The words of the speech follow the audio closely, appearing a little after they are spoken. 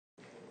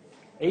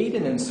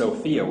Aiden and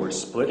Sophia were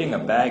splitting a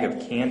bag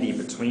of candy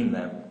between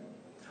them.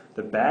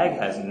 The bag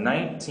has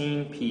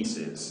 19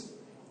 pieces.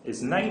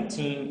 Is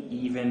 19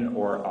 even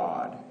or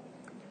odd?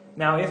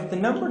 Now, if the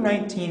number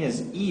 19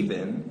 is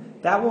even,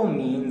 that will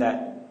mean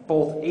that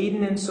both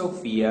Aiden and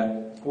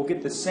Sophia will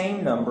get the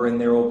same number and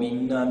there will be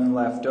none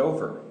left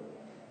over.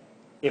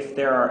 If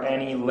there are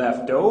any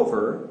left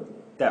over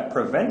that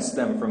prevents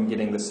them from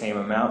getting the same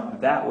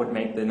amount, that would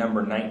make the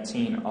number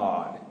 19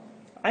 odd.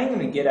 I'm going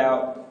to get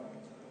out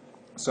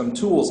some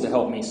tools to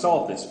help me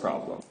solve this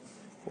problem.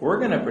 We're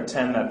going to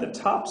pretend that the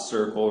top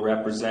circle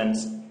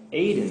represents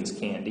Aiden's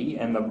candy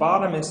and the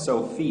bottom is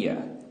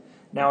Sophia.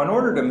 Now, in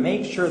order to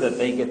make sure that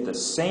they get the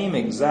same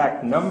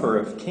exact number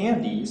of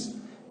candies,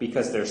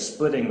 because they're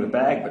splitting the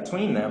bag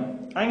between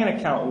them, I'm going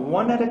to count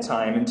one at a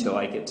time until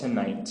I get to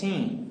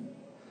 19.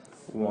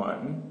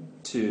 1,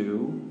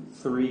 2,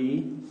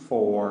 3,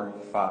 4,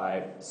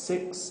 5,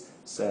 6,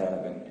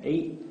 7,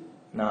 8,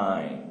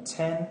 9,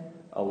 10,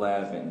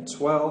 11,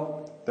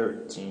 12,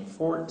 13,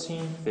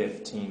 14,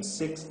 15,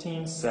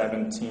 16,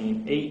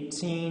 17,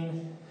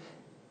 18.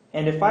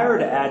 And if I were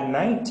to add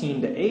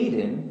 19 to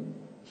Aiden,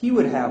 he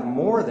would have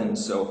more than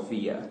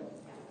Sophia.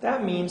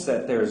 That means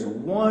that there's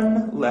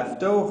one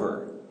left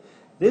over.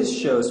 This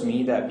shows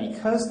me that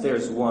because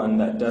there's one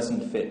that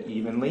doesn't fit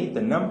evenly,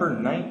 the number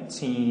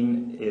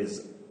 19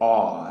 is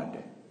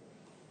odd.